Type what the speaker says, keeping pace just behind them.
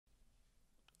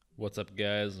What's up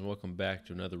guys, and welcome back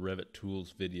to another Revit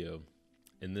tools video.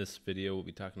 In this video we'll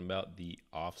be talking about the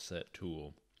offset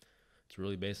tool. It's a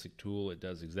really basic tool. It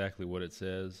does exactly what it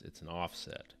says. It's an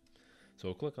offset. So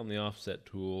we'll click on the offset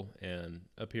tool, and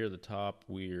up here at the top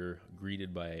we're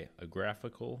greeted by a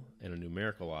graphical and a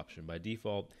numerical option. By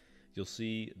default you'll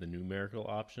see the numerical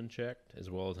option checked,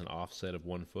 as well as an offset of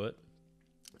 1 foot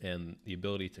and the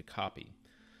ability to copy.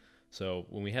 So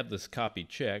when we have this copy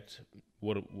checked,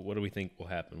 what do we think will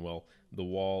happen? Well, the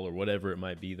wall or whatever it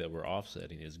might be that we're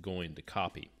offsetting is going to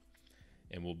copy,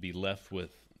 and we'll be left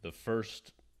with the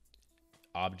first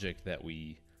object that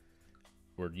we're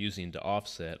using to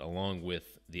offset along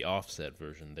with the offset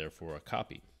version, therefore a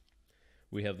copy.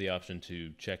 We have the option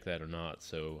to check that or not.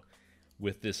 So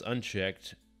with this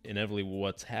unchecked, inevitably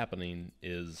what's happening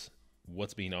is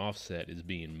what's being offset is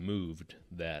being moved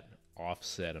that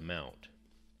offset amount.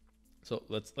 So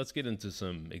let's get into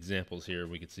some examples here.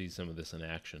 We can see some of this in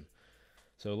action.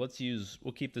 So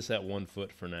we'll keep this at 1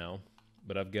 foot for now,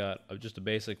 but I've got just a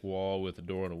basic wall with a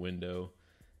door and a window,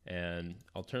 and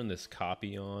I'll turn this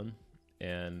copy on,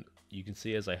 and you can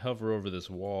see as I hover over this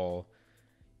wall,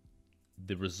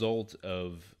 the result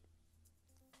of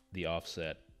the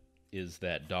offset is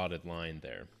that dotted line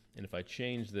there. And if I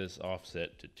change this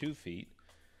offset to 2 feet,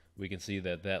 we can see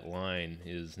that that line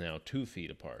is now 2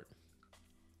 feet apart.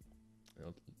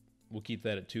 We'll keep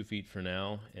that at 2 feet for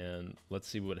now, and let's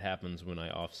see what happens when I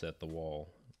offset the wall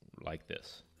like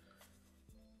this.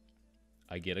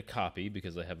 I get a copy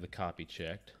because I have the copy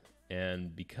checked,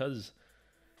 and because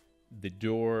the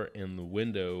door and the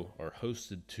window are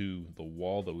hosted to the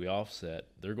wall that we offset,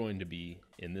 they're going to be,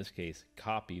 in this case,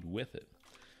 copied with it.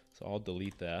 So I'll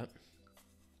delete that,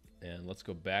 and let's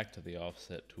go back to the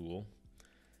offset tool.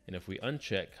 And if we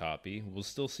uncheck copy, we'll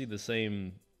still see the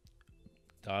same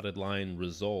dotted line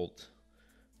result,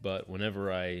 but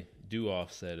whenever I do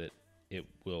offset it, it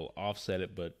will offset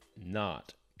it but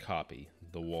not copy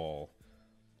the wall.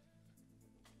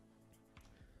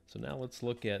 So now let's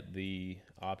look at the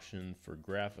option for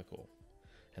graphical.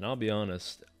 And I'll be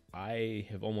honest, I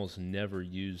have almost never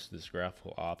used this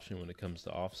graphical option when it comes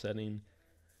to offsetting.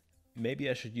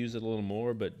 Maybe I should use it a little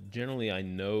more, but generally I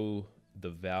know the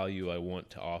value I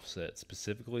want to offset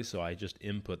specifically, so I just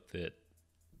input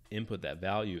that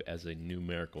value as a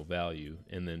numerical value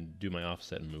and then do my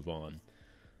offset and move on.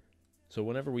 So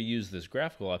whenever we use this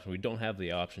graphical option, we don't have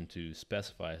the option to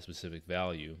specify a specific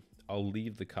value. I'll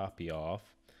leave the copy off,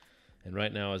 and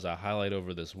right now as I highlight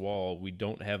over this wall, we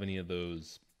don't have any of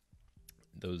those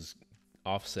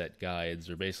offset guides,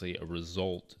 or basically a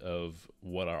result of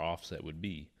what our offset would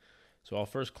be. So I'll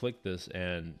first click this,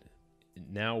 and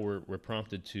now we're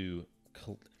prompted to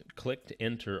click to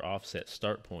enter offset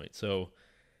start point. So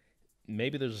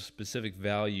maybe there's a specific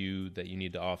value that you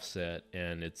need to offset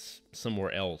and it's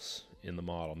somewhere else in the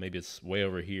model. Maybe it's way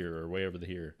over here or way over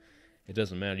here. It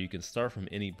doesn't matter. You can start from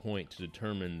any point to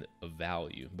determine a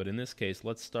value. But in this case,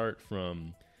 let's start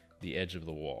from the edge of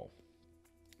the wall.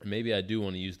 Maybe I do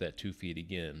want to use that 2 feet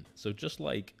again. So just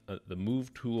like the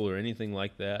move tool or anything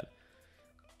like that,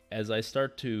 as I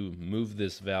start to move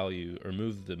this value or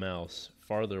move the mouse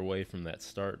farther away from that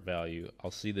start value,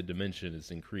 I'll see the dimension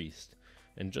is increased.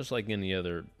 And just like any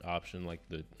other option, like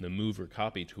the move or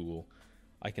copy tool,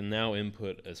 I can now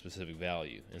input a specific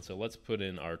value. And so let's put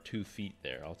in our 2 feet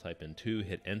there. I'll type in 2,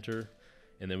 hit enter,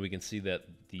 and then we can see that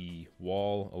the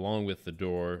wall, along with the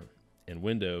door and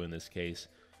window in this case,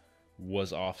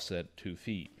 was offset 2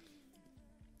 feet.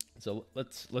 So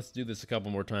let's do this a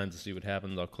couple more times to see what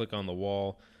happens. I'll click on the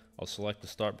wall, I'll select the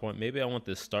start point. Maybe I want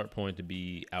this start point to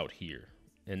be out here.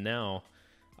 And now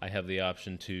I have the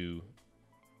option to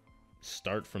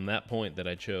start from that point that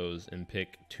I chose and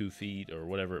pick 2 feet or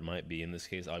whatever it might be. In this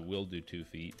case, I will do 2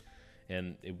 feet,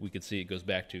 and we can see it goes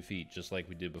back 2 feet just like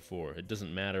we did before. It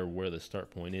doesn't matter where the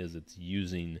start point is. It's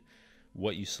using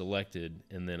what you selected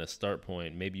and then a start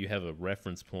point. Maybe you have a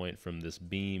reference point from this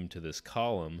beam to this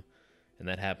column, and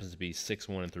that happens to be 6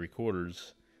 1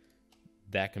 3/4.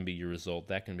 That can be your result.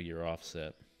 That can be your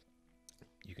offset.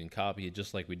 You can copy it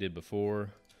just like we did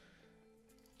before.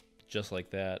 Just like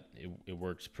that, it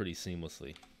works pretty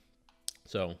seamlessly.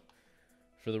 So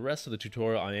for the rest of the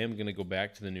tutorial, I am going to go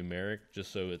back to the numeric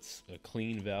just so it's a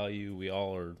clean value. We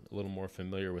all are a little more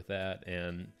familiar with that,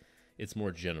 and it's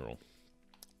more general.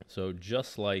 So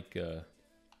just like the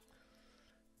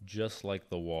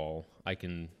wall, I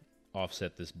can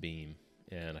offset this beam,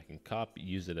 and I can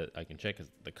I can check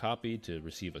the copy to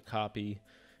receive a copy,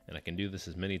 and I can do this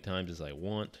as many times as I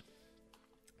want.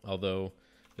 Although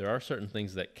there are certain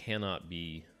things that cannot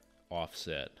be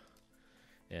offset,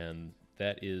 and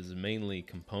that is mainly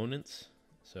components.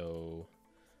 So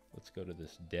let's go to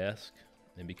this desk.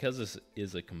 And because this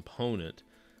is a component,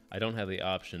 I don't have the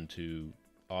option to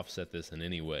offset this in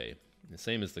any way. The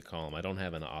same as the column, I don't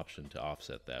have an option to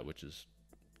offset that, which is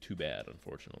too bad,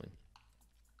 unfortunately.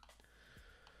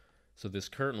 So this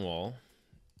curtain wall,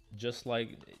 just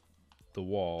like the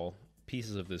wall,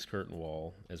 pieces of this curtain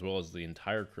wall, as well as the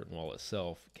entire curtain wall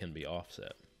itself, can be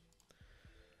offset.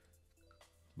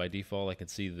 By default, I can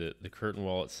see the curtain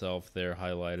wall itself there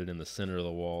highlighted in the center of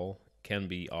the wall can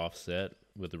be offset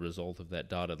with the result of that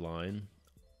dotted line.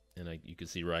 And you can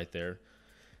see right there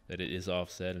that it is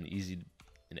offset and easy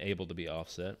and able to be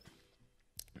offset.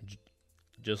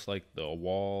 Just like the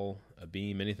wall, a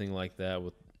beam, anything like that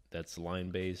that's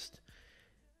line-based,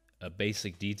 a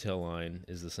basic detail line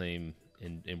is the same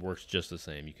and works just the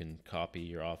same. You can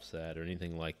copy or offset or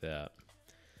anything like that.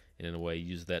 And in a way,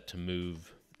 use that to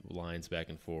move lines back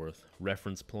and forth.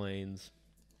 Reference planes,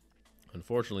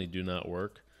 unfortunately, do not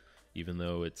work, even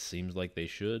though it seems like they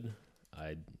should.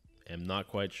 I am not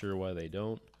quite sure why they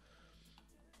don't.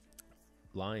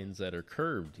 Lines that are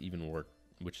curved even work,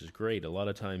 which is great. A lot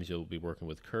of times you'll be working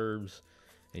with curves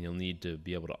and you'll need to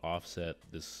be able to offset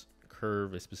this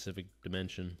curve a specific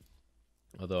dimension.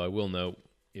 Although I will note,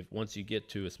 if once you get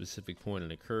to a specific point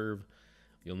in a curve,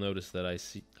 you'll notice that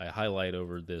I highlight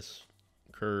over this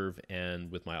curve,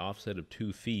 and with my offset of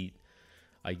 2 feet,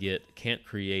 I can't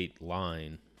create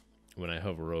line when I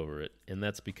hover over it, and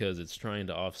that's because it's trying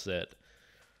to offset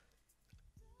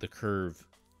the curve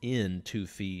in 2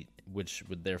 feet, which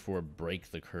would therefore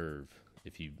break the curve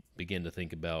if you begin to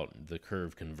think about the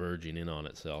curve converging in on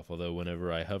itself. Although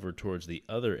whenever I hover towards the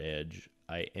other edge,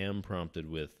 I am prompted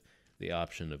with the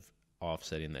option of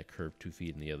offsetting that curve 2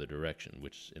 feet in the other direction,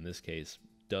 which in this case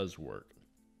does work.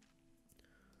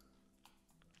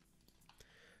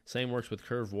 Same works with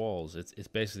curved walls. It's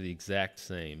basically the exact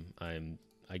same.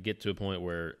 I get to a point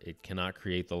where it cannot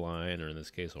create the line, or in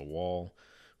this case a wall,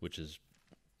 which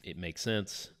it makes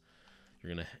sense.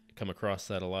 You're going to come across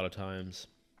that a lot of times.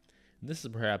 This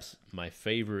is perhaps my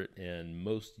favorite and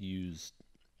most used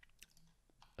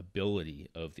ability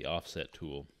of the offset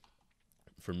tool,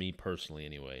 for me personally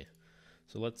anyway.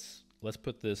 So let's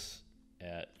put this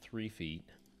at 3 feet,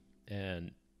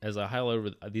 and as I highlight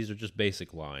over, these are just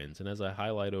basic lines, and as I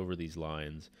highlight over these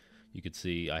lines, you could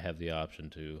see I have the option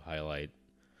to highlight,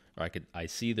 or I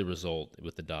see the result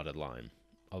with the dotted line.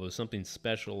 Although something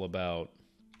special about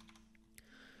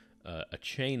a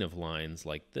chain of lines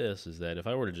like this is that if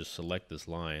I were to just select this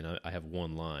line, I have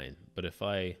one line, but if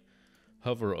I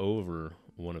hover over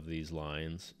one of these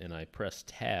lines and I press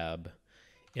tab,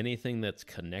 anything that's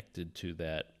connected to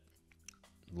that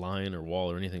line or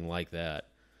wall or anything like that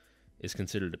is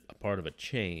considered a part of a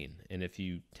chain. And if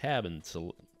you tab,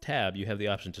 you have the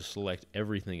option to select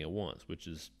everything at once, which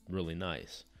is really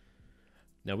nice.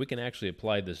 Now we can actually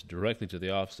apply this directly to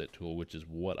the offset tool, which is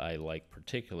what I like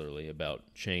particularly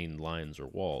about chain lines or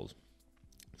walls.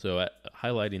 So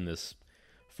highlighting this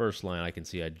first line, I can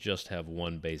see I just have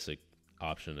one basic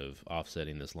option of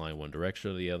offsetting this line one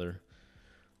direction or the other.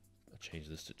 I'll change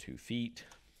this to 2 feet.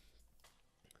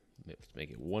 Let's make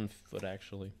it 1 foot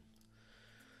actually.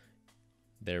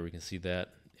 There we can see that.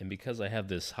 And because I have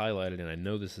this highlighted and I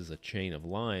know this is a chain of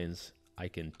lines, I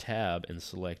can tab and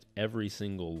select every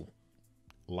single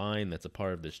line that's a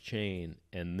part of this chain,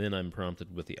 and then I'm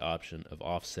prompted with the option of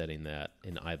offsetting that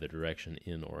in either direction,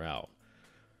 in or out,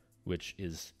 which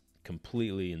is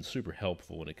completely and super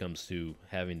helpful when it comes to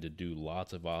having to do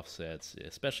lots of offsets,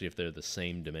 especially if they're the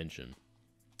same dimension.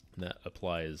 And that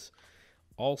applies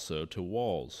also to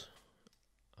walls.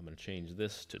 I'm going to change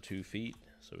this to 2 feet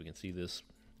so we can see this.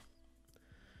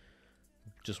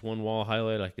 Just one wall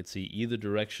highlight, I could see either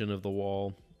direction of the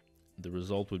wall. The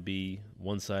result would be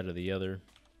one side or the other.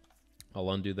 I'll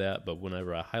undo that, but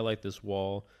whenever I highlight this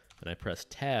wall and I press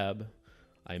tab,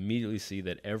 I immediately see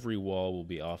that every wall will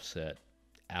be offset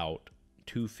out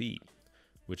 2 feet,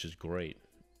 which is great.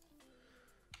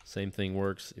 Same thing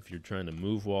works if you're trying to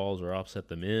move walls or offset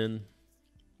them in.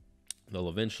 They'll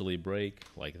eventually break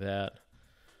like that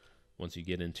once you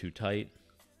get in too tight.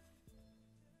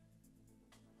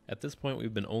 At this point,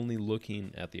 we've been only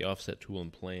looking at the offset tool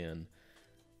and plan.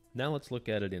 Now let's look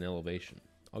at it in elevation.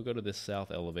 I'll go to this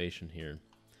south elevation here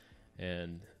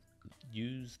and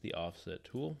use the offset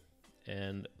tool,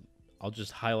 and I'll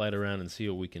just highlight around and see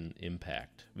what we can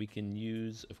impact. We can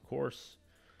use, of course,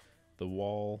 the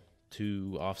wall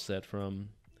to offset from.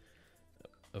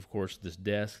 Of course, this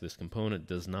desk, this component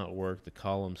does not work. The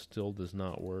column still does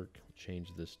not work.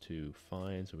 Change this to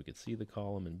fine so we can see the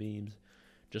column and beams.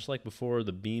 Just like before,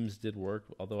 the beams did work,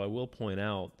 although I will point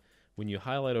out, when you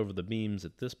highlight over the beams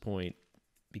at this point,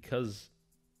 because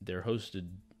they're hosted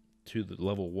to the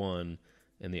level 1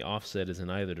 and the offset is in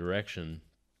either direction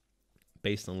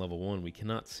based on level 1, we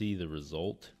cannot see the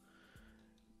result.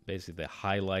 Basically the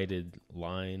highlighted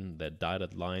line, that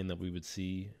dotted line that we would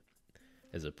see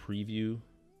as a preview,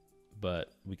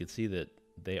 but we could see that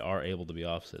they are able to be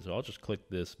offset. So I'll just click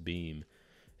this beam,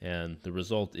 and the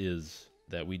result is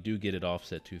that we do get it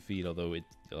offset 2 feet, although it,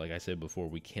 like I said before,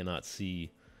 we cannot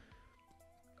see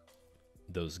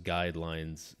those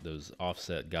guidelines, those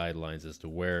offset guidelines as to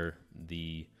where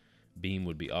the beam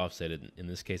would be offsetted. In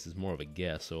this case, it's more of a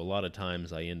guess. So a lot of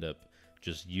times I end up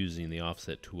just using the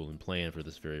offset tool in plan for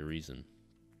this very reason.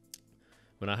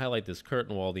 When I highlight this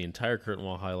curtain wall, the entire curtain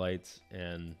wall highlights,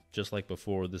 and just like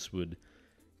before, this would,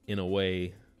 in a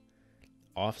way,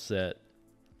 offset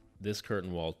this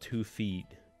curtain wall 2 feet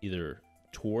either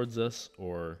towards us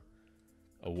or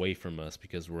away from us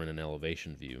because we're in an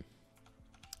elevation view.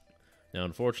 Now,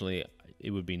 unfortunately,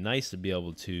 it would be nice to be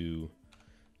able to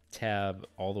tab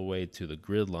all the way to the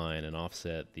grid line and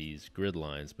offset these grid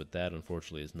lines, but that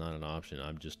unfortunately is not an option.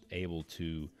 I'm just able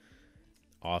to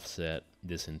offset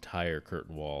this entire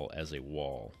curtain wall as a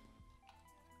wall.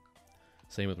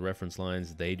 Same with reference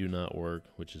lines, they do not work,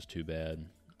 which is too bad.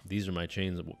 These are my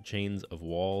chains of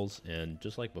walls, and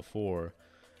just like before,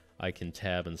 I can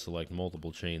tab and select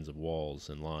multiple chains of walls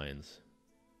and lines.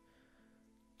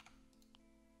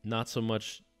 Not so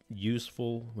much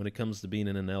useful when it comes to being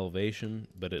in an elevation,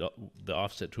 but the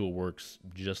offset tool works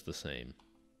just the same.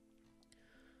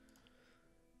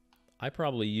 I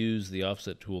probably use the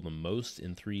offset tool the most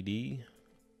in 3D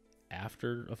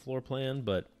after a floor plan,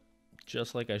 but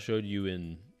just like I showed you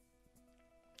in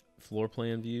floor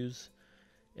plan views,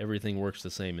 everything works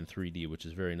the same in 3D, which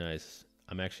is very nice.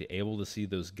 I'm actually able to see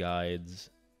those guides,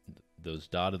 those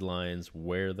dotted lines,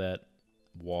 where that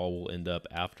wall will end up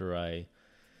after I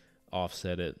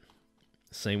offset it.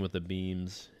 Same with the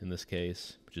beams in this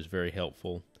case, which is very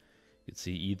helpful. You can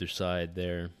see either side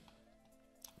there.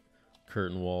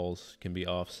 Curtain walls can be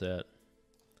offset,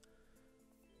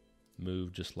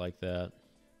 moved just like that.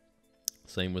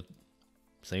 Same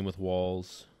with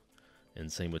walls,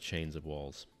 and same with chains of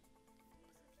walls.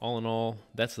 All in all,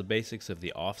 that's the basics of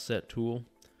the offset tool.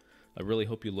 I really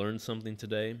hope you learned something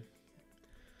today.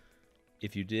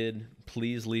 If you did,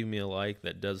 please leave me a like.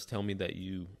 That does tell me that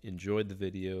you enjoyed the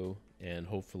video and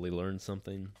hopefully learned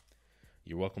something.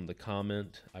 You're welcome to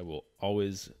comment. I will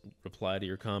always reply to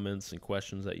your comments and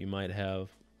questions that you might have.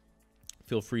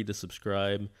 Feel free to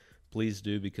subscribe. Please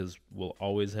do, because we'll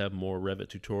always have more Revit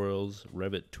tutorials,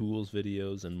 Revit tools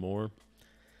videos, and more.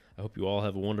 I hope you all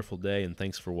have a wonderful day, and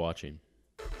thanks for watching.